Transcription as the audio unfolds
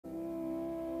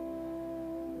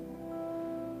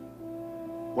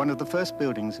One of the first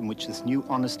buildings in which this new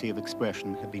honesty of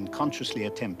expression had been consciously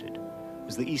attempted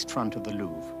was the east front of the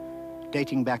Louvre,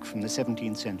 dating back from the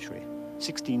 17th century,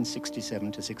 1667 to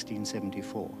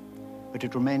 1674. But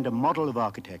it remained a model of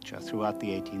architecture throughout the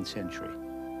 18th century.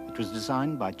 It was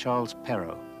designed by Charles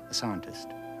Perrault, a scientist.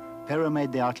 Perrault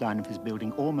made the outline of his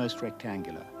building almost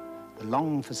rectangular. The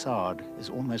long facade is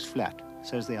almost flat,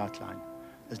 so is the outline.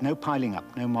 There's no piling up,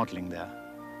 no modeling there.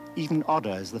 Even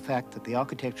odder is the fact that the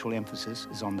architectural emphasis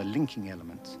is on the linking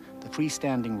elements, the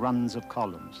freestanding runs of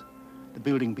columns. The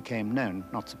building became known,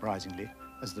 not surprisingly,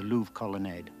 as the Louvre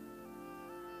Colonnade.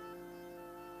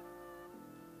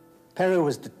 Perrault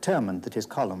was determined that his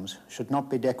columns should not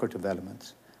be decorative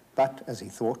elements, but, as he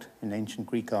thought in ancient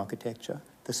Greek architecture,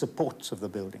 the supports of the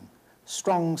building,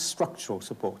 strong structural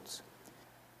supports.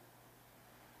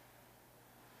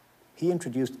 He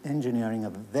introduced engineering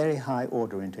of a very high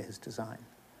order into his design.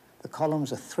 The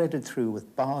columns are threaded through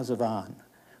with bars of iron,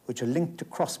 which are linked to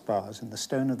crossbars in the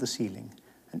stone of the ceiling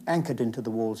and anchored into the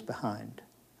walls behind.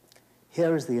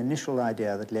 Here is the initial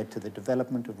idea that led to the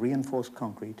development of reinforced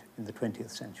concrete in the 20th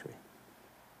century.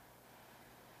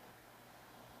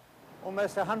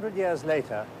 Almost 100 years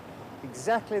later,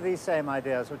 exactly these same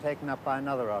ideas were taken up by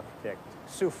another architect,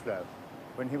 Soufflot,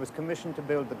 when he was commissioned to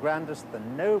build the grandest, the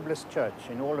noblest church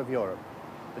in all of Europe,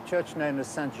 the church known as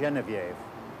Sainte Geneviève,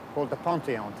 called the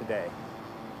Panthéon today.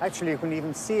 Actually, you can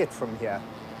even see it from here.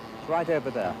 It's right over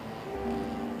there.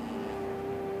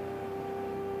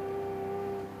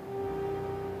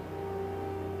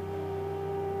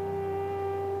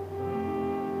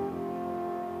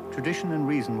 Tradition and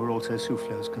reason were also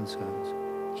Soufflot's concerns.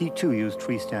 He too used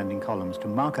freestanding columns to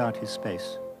mark out his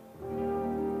space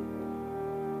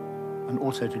and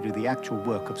also to do the actual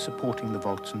work of supporting the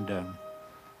vaults and dome.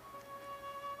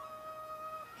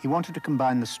 He wanted to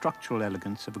combine the structural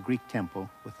elegance of a Greek temple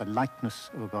with the lightness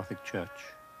of a Gothic church.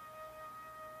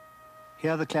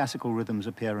 Here the classical rhythms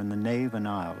appear in the nave and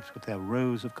aisles with their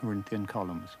rows of Corinthian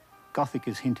columns. Gothic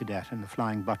is hinted at in the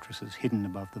flying buttresses hidden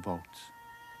above the vaults.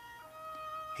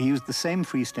 He used the same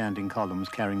freestanding columns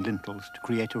carrying lintels to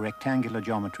create a rectangular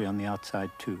geometry on the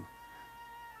outside too.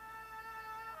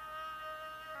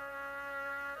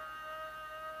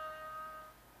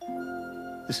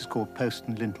 This is called post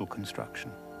and lintel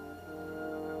construction.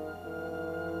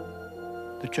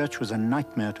 The church was a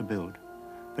nightmare to build,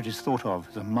 but is thought of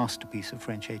as a masterpiece of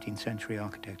French 18th century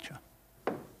architecture.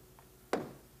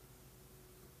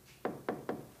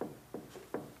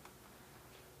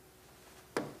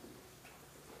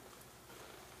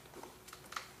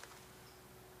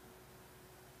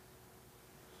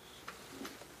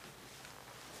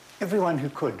 Everyone who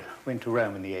could went to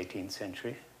Rome in the 18th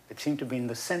century. It seemed to be in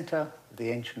the center of the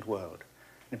ancient world.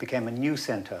 And it became a new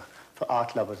center for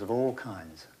art lovers of all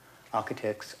kinds.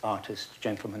 Architects, artists,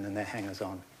 gentlemen and their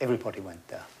hangers-on. Everybody went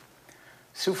there.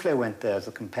 Soufflot went there as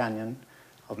the companion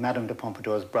of Madame de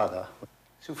Pompadour's brother.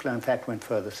 Soufflot, in fact, went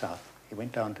further south. He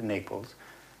went down to Naples,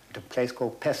 to a place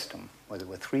called Paestum, where there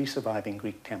were 3 surviving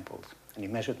Greek temples, and he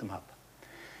measured them up.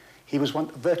 He was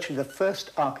virtually the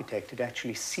first architect who'd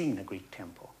actually seen a Greek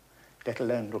temple, let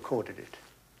alone recorded it.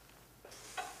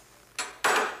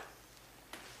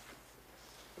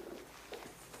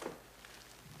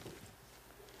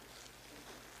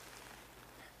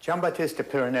 Giambattista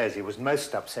Piranesi was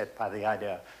most upset by the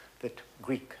idea that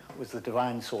Greek was the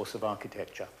divine source of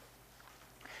architecture.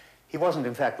 He wasn't,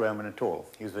 in fact, Roman at all.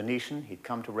 He was Venetian. He'd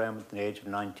come to Rome at the age of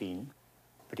 19,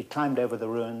 but he climbed over the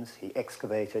ruins, he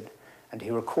excavated, and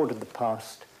he recorded the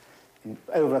past in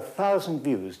over 1,000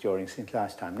 views during his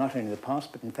lifetime. Not only the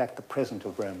past, but in fact the present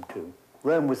of Rome too.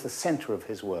 Rome was the center of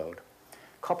his world.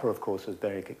 Copper, of course, was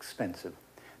very expensive,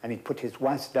 and he'd put his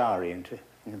wife's dowry into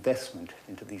investment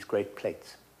into these great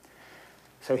plates.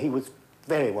 So he was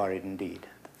very worried indeed,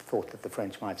 thought that the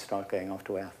French might start going off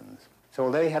to Athens. So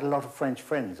although he had a lot of French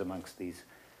friends amongst these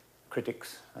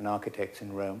critics and architects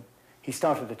in Rome, he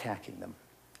started attacking them.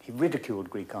 He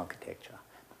ridiculed Greek architecture.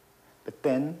 But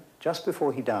then, just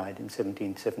before he died in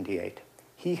 1778,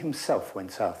 he himself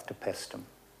went south to Paestum.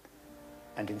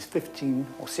 And in 15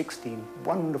 or 16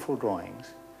 wonderful drawings,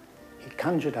 he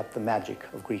conjured up the magic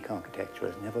of Greek architecture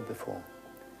as never before.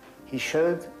 He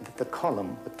showed that the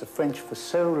column that the French for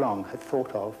so long had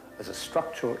thought of as a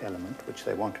structural element, which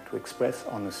they wanted to express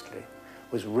honestly,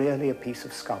 was really a piece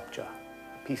of sculpture,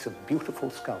 a piece of beautiful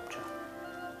sculpture.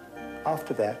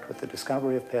 After that, with the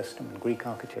discovery of Paestum and Greek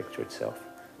architecture itself,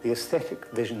 the aesthetic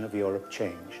vision of Europe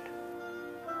changed.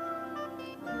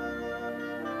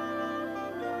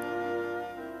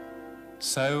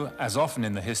 So, as often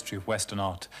in the history of Western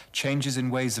art, changes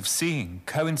in ways of seeing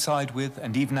coincide with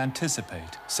and even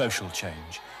anticipate social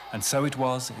change, And so it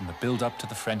was in the build-up to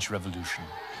the French Revolution.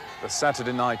 The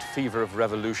Saturday night fever of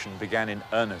revolution began in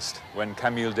earnest when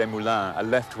Camille Desmoulins, a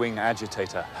left-wing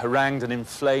agitator, harangued an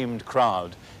inflamed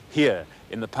crowd here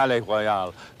in the Palais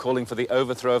Royal, calling for the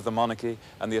overthrow of the monarchy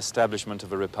and the establishment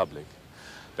of a republic.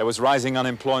 There was rising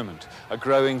unemployment, a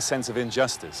growing sense of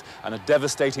injustice, and a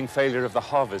devastating failure of the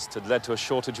harvest had led to a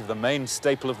shortage of the main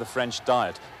staple of the French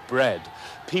diet, bread.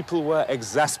 People were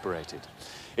exasperated.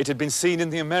 It had been seen in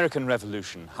the American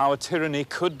Revolution how a tyranny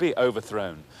could be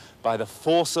overthrown by the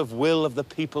force of will of the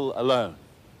people alone.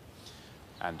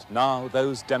 And now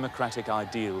those democratic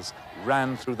ideals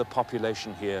ran through the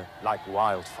population here like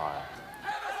wildfire.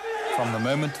 From the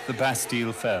moment the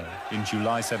Bastille fell in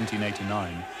July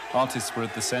 1789, artists were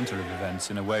at the center of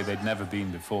events in a way they'd never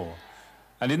been before.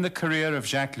 And in the career of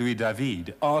Jacques-Louis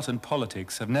David, art and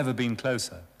politics have never been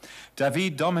closer.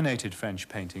 David dominated French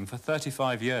painting for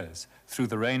 35 years, through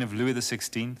the reign of Louis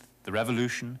XVI, the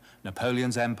Revolution,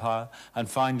 Napoleon's empire, and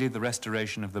finally the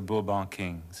restoration of the Bourbon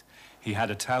kings. He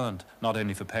had a talent not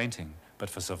only for painting, but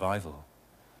for survival.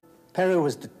 Perrault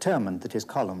was determined that his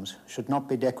columns should not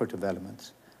be decorative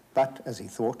elements, but, as he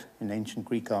thought, in ancient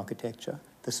Greek architecture,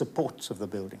 the supports of the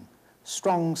building,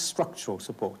 strong structural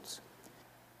supports.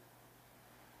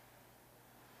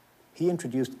 He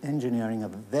introduced engineering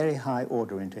of a very high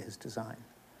order into his design.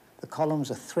 The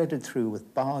columns are threaded through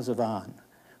with bars of iron,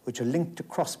 which are linked to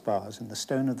crossbars in the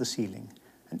stone of the ceiling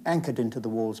and anchored into the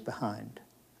walls behind.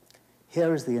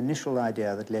 Here is the initial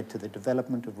idea that led to the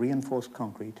development of reinforced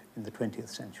concrete in the 20th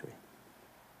century.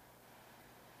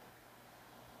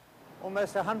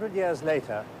 Almost 100 years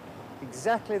later,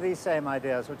 exactly these same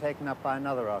ideas were taken up by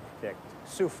another architect,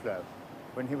 Soufflot,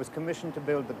 when he was commissioned to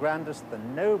build the grandest, the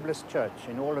noblest church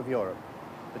in all of Europe,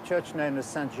 the church known as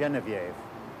Sainte Geneviève,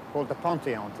 called the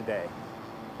Panthéon today.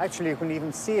 Actually, you can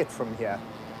even see it from here.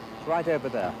 It's right over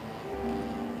there.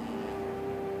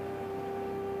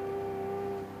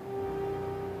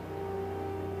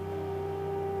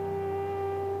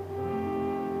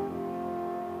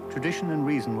 Tradition and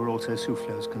reason were also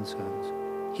Soufflot's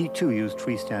concerns. He too used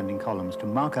freestanding columns to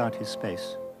mark out his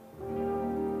space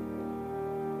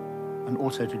and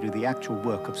also to do the actual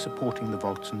work of supporting the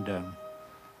vaults and dome.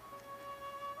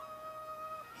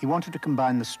 He wanted to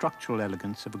combine the structural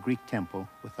elegance of a Greek temple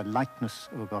with the lightness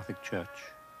of a Gothic church.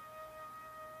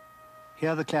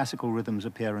 Here the classical rhythms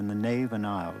appear in the nave and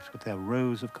aisles with their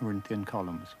rows of Corinthian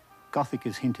columns. Gothic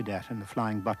is hinted at in the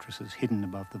flying buttresses hidden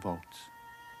above the vaults.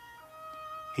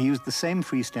 He used the same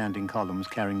freestanding columns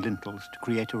carrying lintels to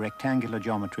create a rectangular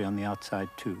geometry on the outside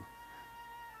too.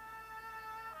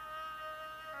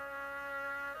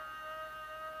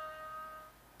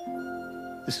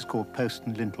 This is called post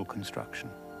and lintel construction.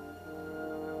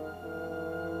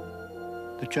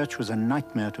 The church was a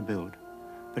nightmare to build,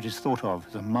 but is thought of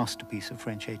as a masterpiece of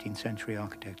French 18th century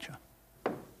architecture.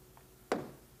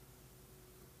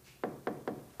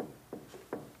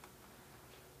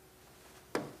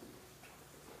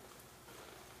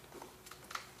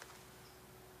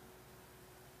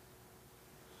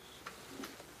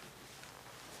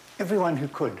 Everyone who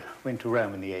could went to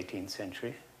Rome in the 18th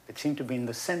century. It seemed to be in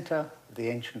the center of the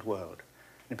ancient world.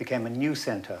 And it became a new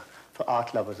center for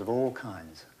art lovers of all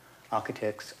kinds.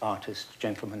 Architects, artists,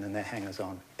 gentlemen and their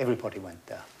hangers-on. Everybody went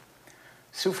there.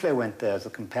 Soufflot went there as a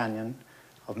companion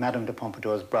of Madame de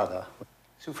Pompadour's brother.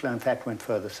 Soufflot, in fact, went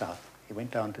further south. He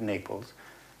went down to Naples,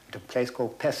 to a place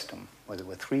called Paestum, where there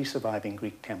were 3 surviving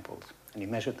Greek temples, and he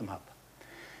measured them up.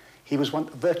 He was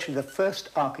virtually the first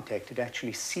architect who'd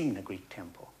actually seen a Greek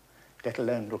temple, let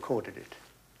alone recorded it.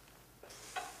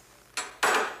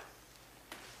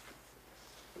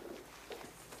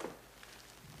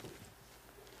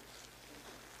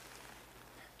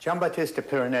 Giambattista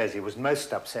Piranesi was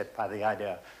most upset by the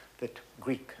idea that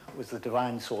Greek was the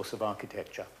divine source of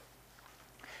architecture.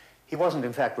 He wasn't,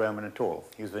 in fact, Roman at all.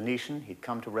 He was Venetian. He'd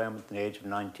come to Rome at the age of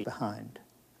 19. Behind.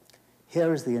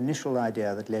 Here is the initial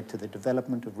idea that led to the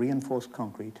development of reinforced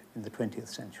concrete in the 20th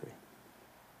century.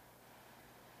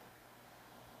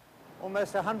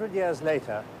 Almost 100 years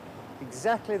later,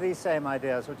 exactly these same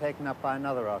ideas were taken up by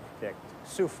another architect,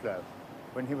 Soufflot,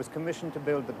 when he was commissioned to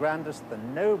build the grandest, the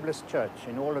noblest church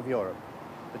in all of Europe,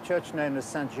 the church known as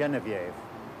Sainte Geneviève,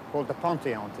 called the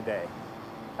Panthéon today.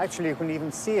 Actually, you can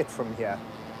even see it from here.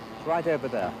 It's right over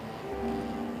there.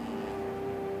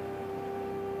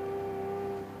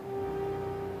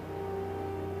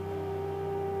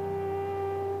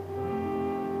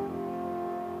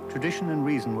 Tradition and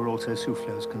reason were also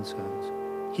Soufflot's concerns.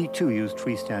 He too used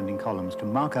freestanding columns to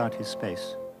mark out his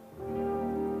space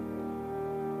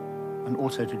and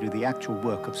also to do the actual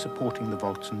work of supporting the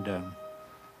vaults and dome.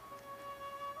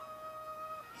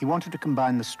 He wanted to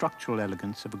combine the structural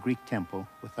elegance of a Greek temple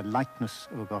with the lightness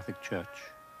of a Gothic church.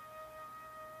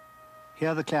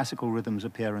 Here the classical rhythms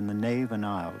appear in the nave and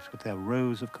aisles with their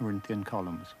rows of Corinthian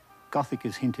columns. Gothic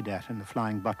is hinted at in the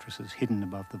flying buttresses hidden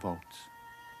above the vaults.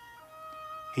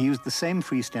 He used the same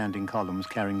freestanding columns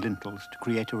carrying lintels to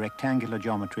create a rectangular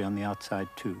geometry on the outside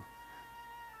too.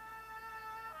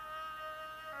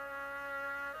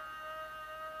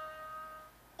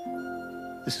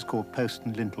 This is called post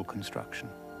and lintel construction.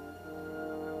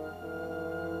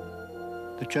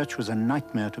 The church was a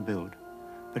nightmare to build,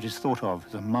 but is thought of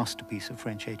as a masterpiece of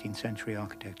French 18th century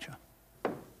architecture.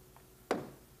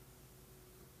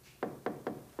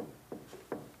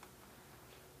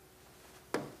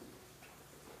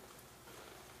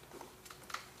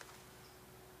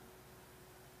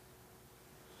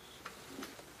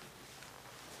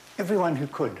 Everyone who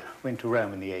could went to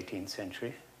Rome in the 18th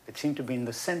century. It seemed to be in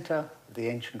the center of the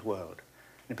ancient world.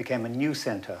 And it became a new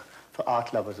center for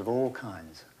art lovers of all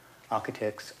kinds.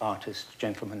 Architects, artists,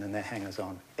 gentlemen and their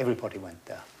hangers-on. Everybody went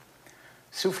there.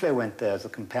 Soufflé went there as a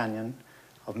companion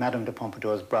of Madame de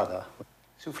Pompadour's brother.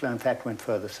 Soufflé, in fact, went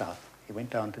further south. He went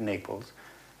down to Naples,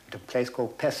 to a place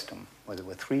called Paestum, where there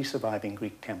were 3 surviving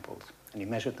Greek temples, and he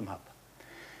measured them up.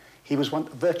 He was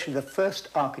virtually the first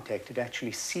architect who'd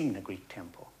actually seen a Greek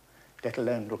temple, let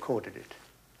alone recorded it.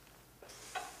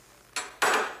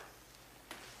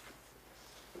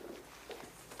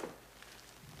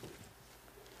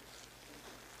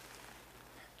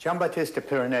 Giambattista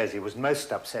Piranesi was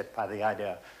most upset by the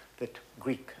idea that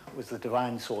Greek was the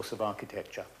divine source of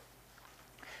architecture.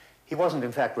 He wasn't,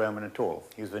 in fact, Roman at all.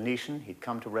 He was Venetian. He'd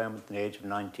come to Rome at the age of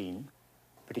 19,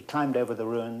 but he climbed over the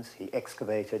ruins, he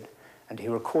excavated, and he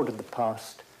recorded the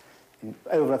past in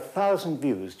over 1,000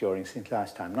 views during his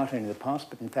lifetime. Not only the past,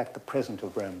 but in fact the present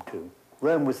of Rome too.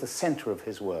 Rome was the center of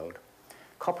his world.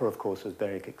 Copper, of course, was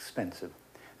very expensive,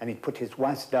 and he'd put his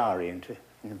wife's dowry into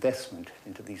investment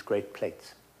into these great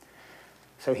plates.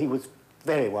 So he was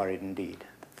very worried indeed,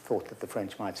 thought that the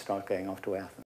French might start going off to Athens.